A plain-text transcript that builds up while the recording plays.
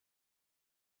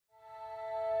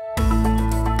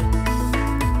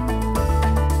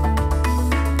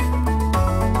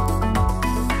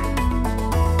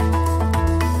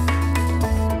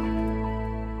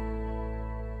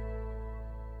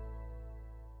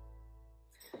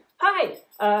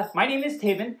My name is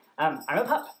Taven. I'm a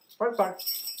pup, bark bark,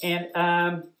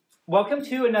 and welcome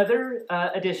to another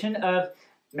edition of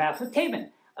Math with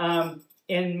Taven.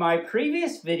 In my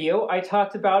previous video, I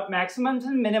talked about maximums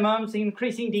and minimums,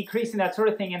 increasing, decreasing, that sort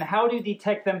of thing, and how to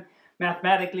detect them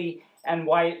mathematically and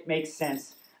why it makes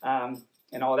sense,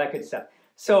 and all that good stuff.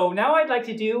 So now I'd like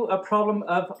to do a problem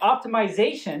of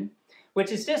optimization,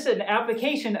 which is just an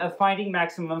application of finding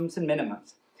maximums and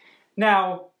minimums.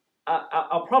 Now,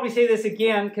 I'll probably say this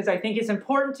again because I think it's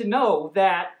important to know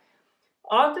that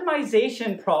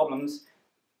optimization problems,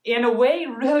 in a way,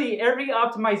 really every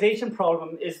optimization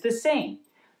problem is the same.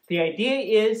 The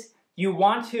idea is you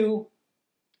want to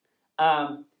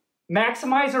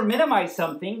maximize or minimize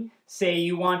something. Say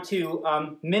you want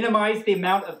to minimize the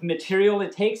amount of material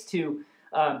it takes to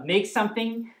make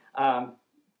something,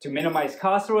 to minimize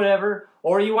costs or whatever,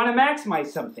 or you want to maximize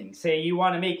something. Say you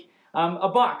want to make a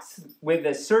box with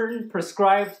a certain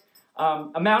prescribed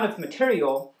amount of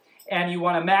material, and you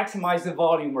want to maximize the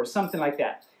volume or something like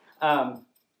that.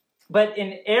 But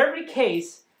in every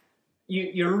case,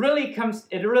 it really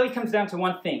comes down to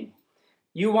one thing.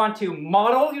 You want to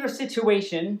model your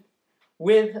situation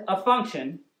with a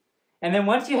function, and then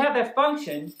once you have that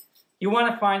function, you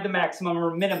want to find the maximum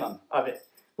or minimum of it,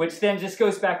 which then just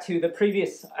goes back to the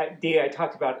previous idea I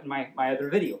talked about in my other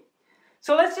video.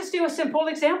 So let's just do a simple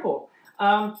example.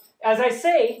 As I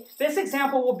say, this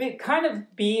example will kind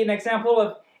of be an example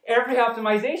of every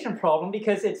optimization problem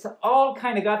because it's all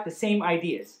kind of got the same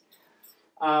ideas.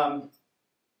 I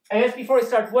guess before I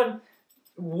start,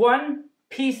 one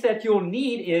piece that you'll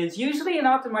need is usually in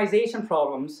optimization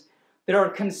problems, there are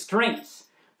constraints.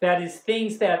 That is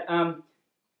things that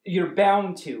you're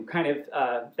bound to, kind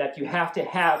of, that you have to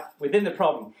have within the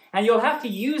problem. And you'll have to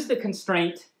use the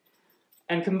constraint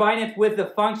and combine it with the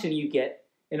function you get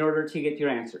in order to get your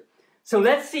answer. So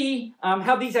let's see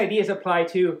how these ideas apply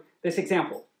to this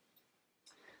example.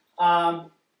 So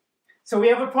we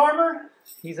have a farmer.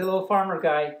 He's a little farmer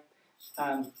guy.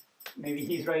 Maybe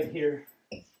he's right here.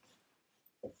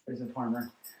 There's a farmer.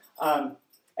 And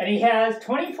he has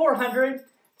 2,400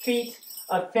 feet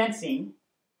of fencing,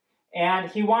 and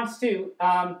he wants to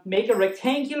make a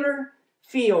rectangular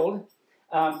field,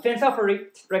 fence off a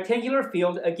rectangular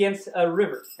field against a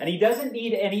river. And he doesn't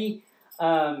need any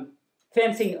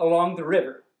fencing along the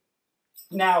river.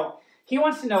 Now, he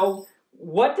wants to know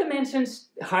what dimensions,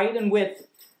 height and width,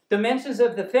 dimensions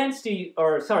of the fence the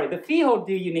field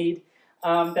do you need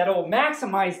that will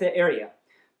maximize the area.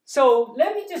 So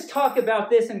let me just talk about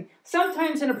this, and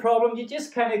sometimes in a problem you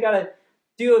just kind of got to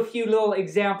do a few little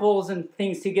examples and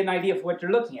things to get an idea of what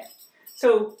you're looking at.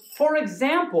 So for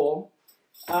example,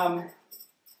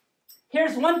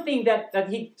 here's one thing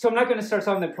so I'm not going to start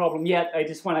solving the problem yet. I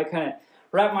just want to kind of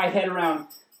wrap my head around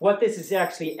what this is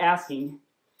actually asking.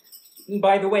 And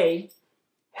by the way,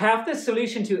 half the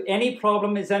solution to any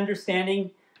problem is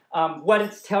understanding what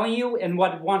it's telling you and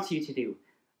what it wants you to do.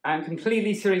 I'm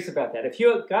completely serious about that. If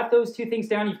you got those two things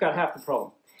down, you've got half the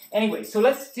problem. Anyway, so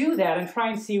let's do that and try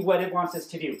and see what it wants us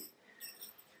to do.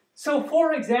 So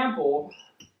for example,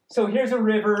 so here's a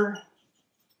river,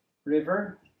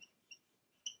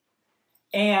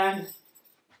 and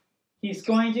he's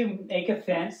going to make a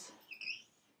fence,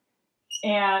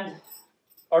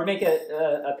 or make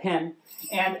a pen,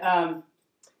 and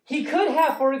he could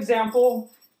have, for example,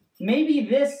 maybe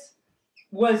this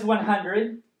was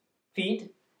 100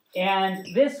 feet, and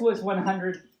this was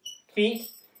 100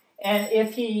 feet, and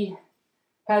if he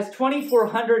has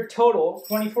 2,400 total,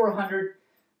 2,400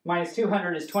 minus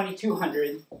 200 is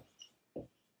 2,200.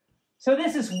 So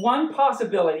this is one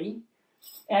possibility,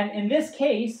 and in this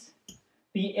case,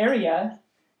 the area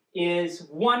is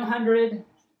 100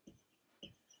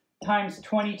 times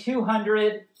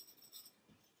 2,200,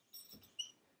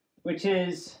 which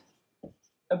is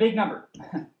a big number,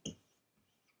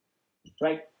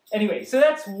 right? Anyway, so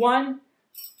that's one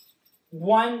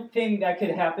thing that could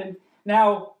happen.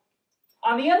 Now,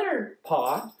 on the other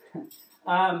paw,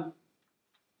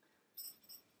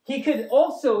 he could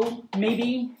also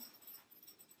maybe,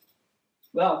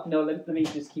 well, no, let me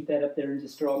just keep that up there and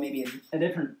just draw maybe a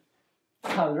different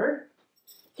color.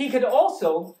 He could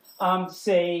also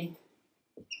say,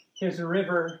 here's a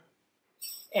river,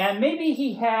 and maybe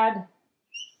he had,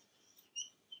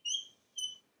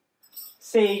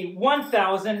 say,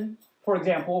 1,000, for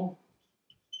example,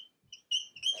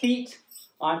 feet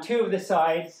on two of the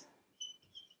sides,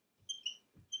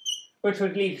 which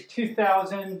would leave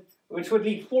 2,000, which would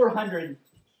leave 400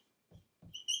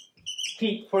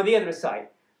 feet for the other side.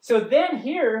 So then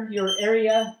here, your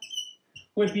area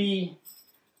would be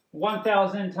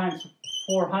 1,000 times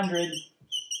 400,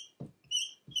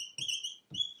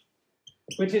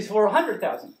 which is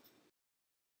 400,000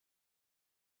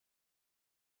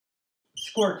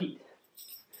 square feet.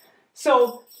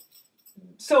 So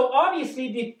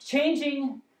obviously, the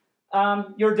changing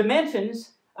your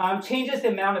dimensions changes the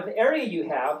amount of area you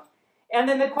have. And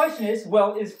then the question is,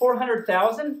 well, is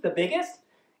 400,000 the biggest?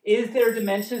 Is there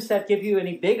dimensions that give you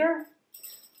any bigger?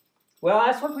 Well,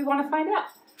 that's what we want to find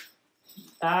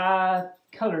out.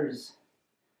 Colors.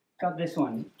 Got this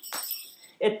one.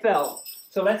 It fell.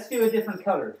 So let's do a different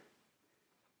color.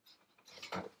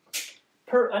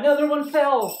 Another one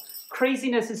fell.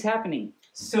 Craziness is happening.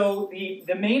 So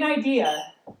the main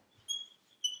idea,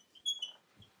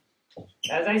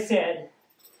 as I said,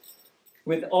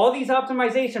 with all these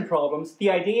optimization problems, the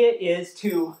idea is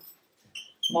to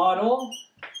model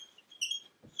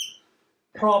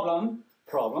problem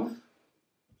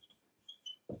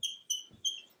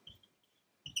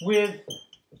with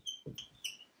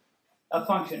a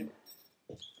function.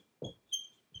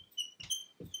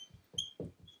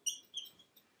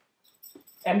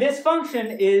 And this function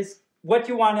is what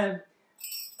you want to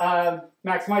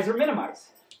maximize or minimize.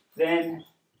 Then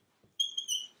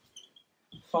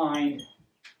find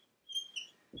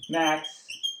max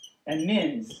and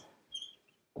mins.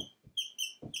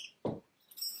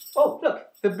 Oh, look,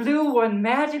 the blue one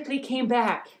magically came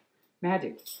back.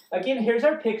 Magic. Again, here's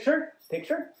our picture.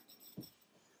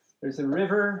 There's a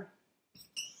river.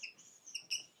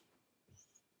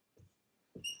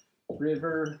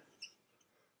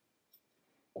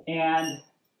 And,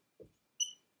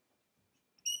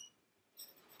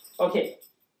 okay,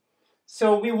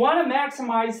 so we want to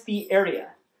maximize the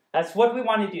area. That's what we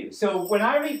want to do. So when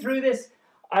I read through this,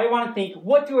 I want to think,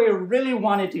 what do I really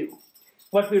want to do?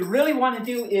 What we really want to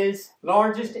do is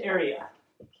largest area.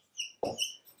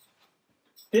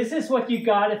 This is what you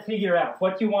got to figure out,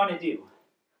 what you want to do.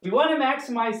 We want to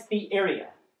maximize the area.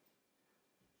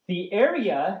 The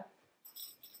area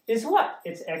is what?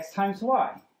 It's x times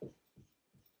y.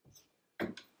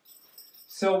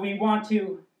 So we want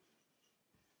to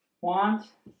find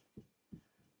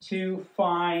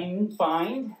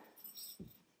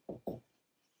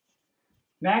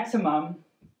maximum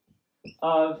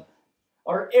of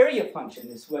our area function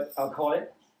is what I'll call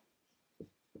it.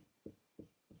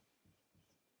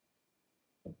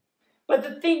 But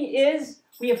the thing is,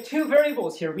 we have two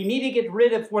variables here. We need to get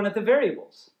rid of one of the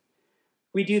variables.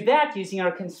 We do that using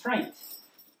our constraint.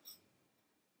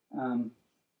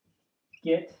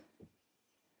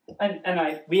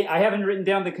 I haven't written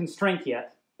down the constraint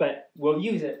yet, but we'll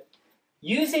use it.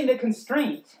 Using the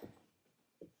constraint,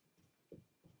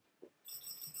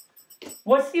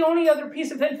 what's the only other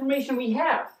piece of information we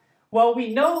have? Well,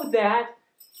 we know that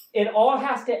it all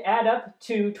has to add up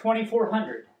to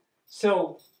 2,400.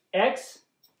 So x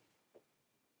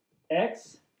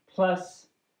plus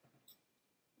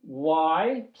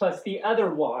y plus the other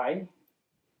y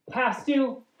has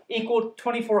to equal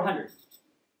 2,400.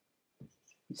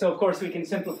 So, of course, we can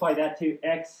simplify that to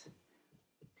x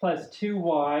plus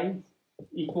 2y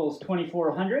equals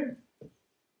 2,400.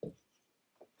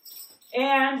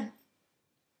 And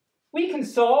we can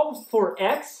solve for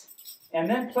x and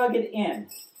then plug it in.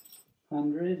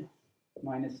 100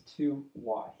 minus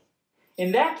 2y.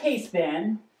 In that case,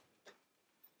 then,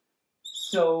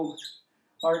 so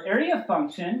our area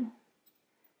function,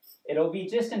 it'll be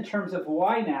just in terms of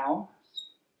y now.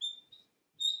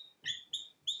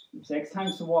 It's x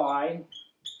times y.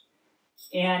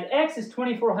 And x is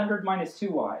 2,400 minus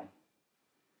 2y.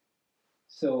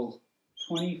 So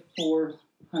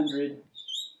 2,400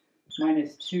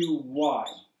 minus 2y.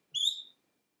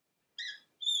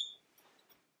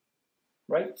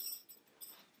 Right?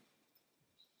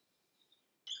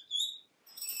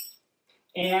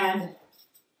 And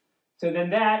so then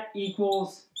that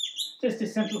equals, just to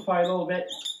simplify a little bit,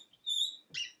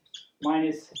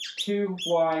 minus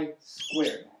 2y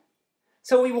squared.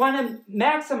 So we want to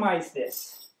maximize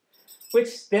this,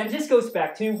 which then just goes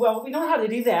back to, well, we know how to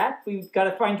do that. We've got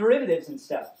to find derivatives and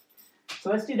stuff. So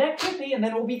let's do that quickly, and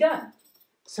then we'll be done.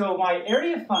 So my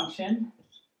area function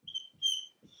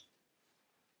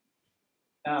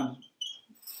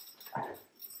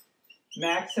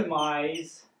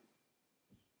maximize,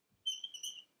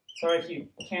 sorry if you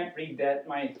can't read that,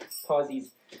 my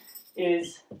pauses,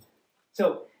 is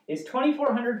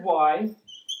 2,400y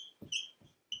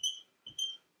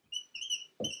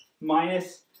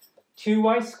minus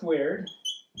 2y squared.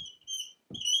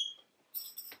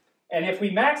 And if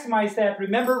we maximize that,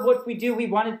 remember what we do, we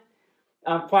want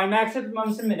to find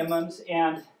maximums and minimums,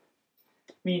 and I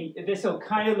mean, this will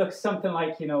kind of look something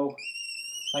like, you know,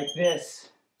 like this.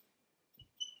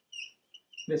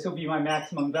 This will be my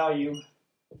maximum value.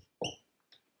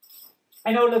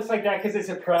 I know it looks like that because it's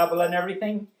a parabola and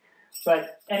everything,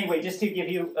 but anyway, just to give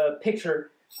you a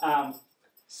picture.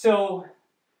 So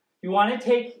you want to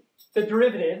take the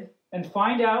derivative and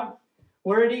find out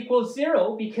where it equals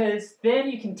 0, because then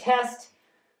you can test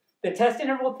the test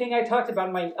interval thing I talked about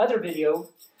in my other video.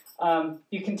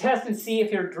 You can test and see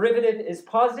if your derivative is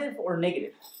positive or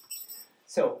negative.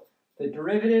 So the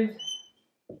derivative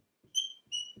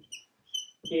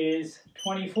is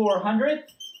 2400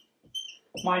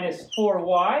 minus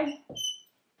 4y.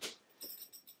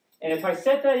 And if I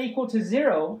set that equal to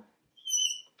 0,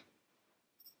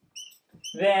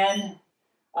 then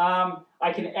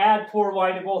I can add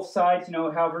 4y to both sides,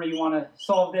 however you want to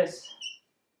solve this.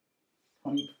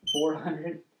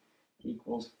 2400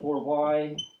 equals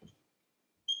 4y.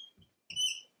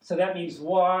 So that means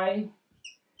y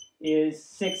is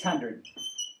 600.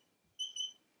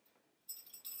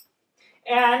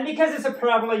 And because it's a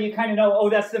parabola, you kind of know, oh,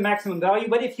 that's the maximum value.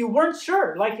 But if you weren't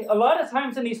sure, like a lot of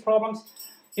times in these problems,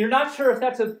 you're not sure if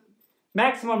that's a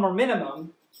maximum or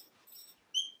minimum.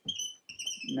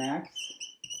 Max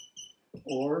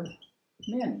or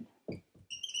min.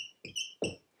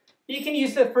 You can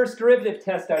use the first derivative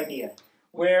test idea,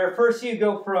 where first you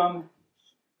go from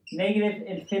negative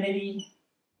infinity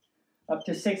up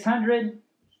to 600,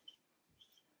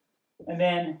 and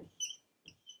then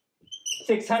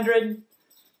 600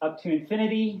 up to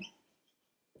infinity.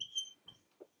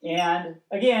 And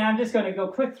again, I'm just going to go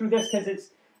quick through this because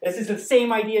this is the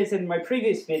same idea as in my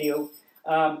previous video.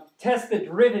 Test the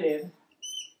derivative.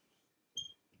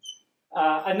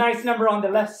 A nice number on the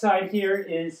left side here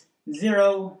is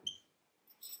 0.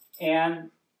 And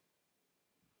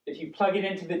if you plug it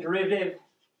into the derivative,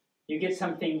 you get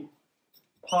something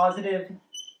positive.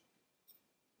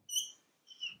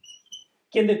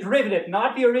 Again, the derivative,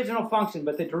 not the original function,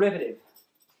 but the derivative.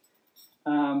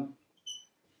 And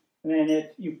then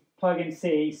if you plug in,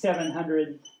 say,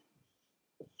 700,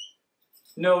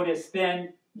 notice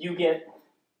then you get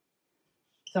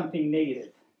something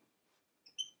negative.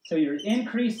 So you're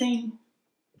increasing,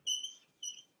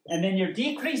 and then you're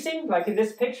decreasing, like in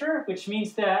this picture, which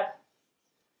means that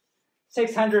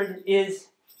 600 is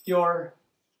your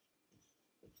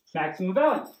maximum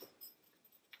value.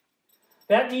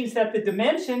 That means that the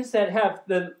dimensions that have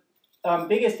the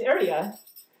biggest area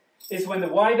is when the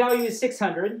y value is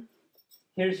 600.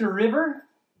 Here's your river.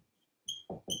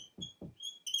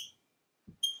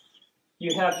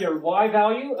 You have your y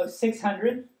value of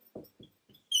 600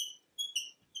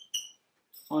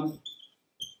 on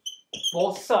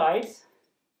both sides,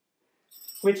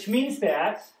 which means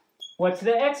that, what's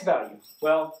the x value?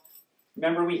 Well,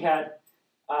 remember we had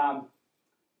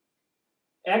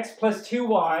x plus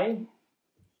 2y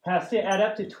has to add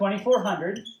up to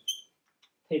 2400.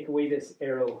 Take away this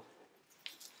arrow.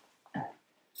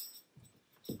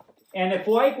 And if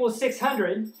y equals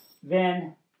 600,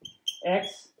 then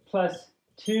x plus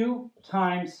 2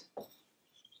 times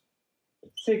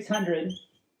 600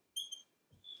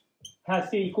 has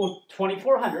to equal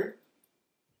 2400.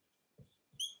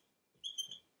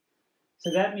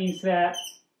 So that means that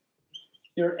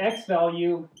your x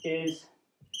value is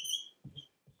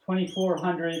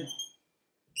 2400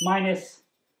 minus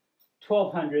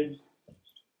 1200,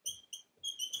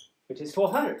 which is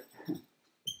 1200.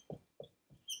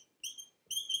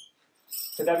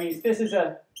 So that means this is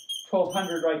a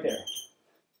 1200 right there.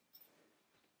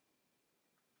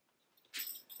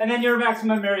 And then your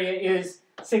maximum area is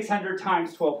 600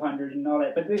 times 1200 and all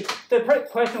that. But the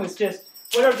question was just,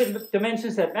 what are the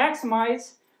dimensions that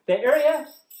maximize the area?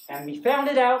 And we found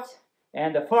it out,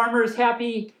 and the farmer is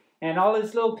happy, and all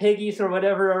his little piggies or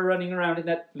whatever are running around in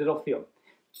that little field.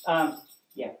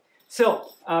 Yeah.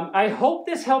 So I hope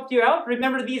this helped you out.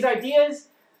 Remember these ideas.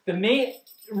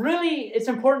 Really, it's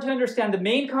important to understand the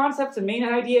main concepts, the main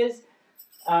ideas,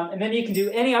 and then you can do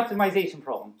any optimization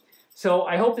problem. So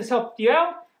I hope this helped you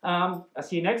out. I'll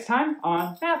see you next time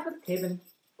on Math with Kevin.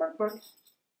 Bark, bark.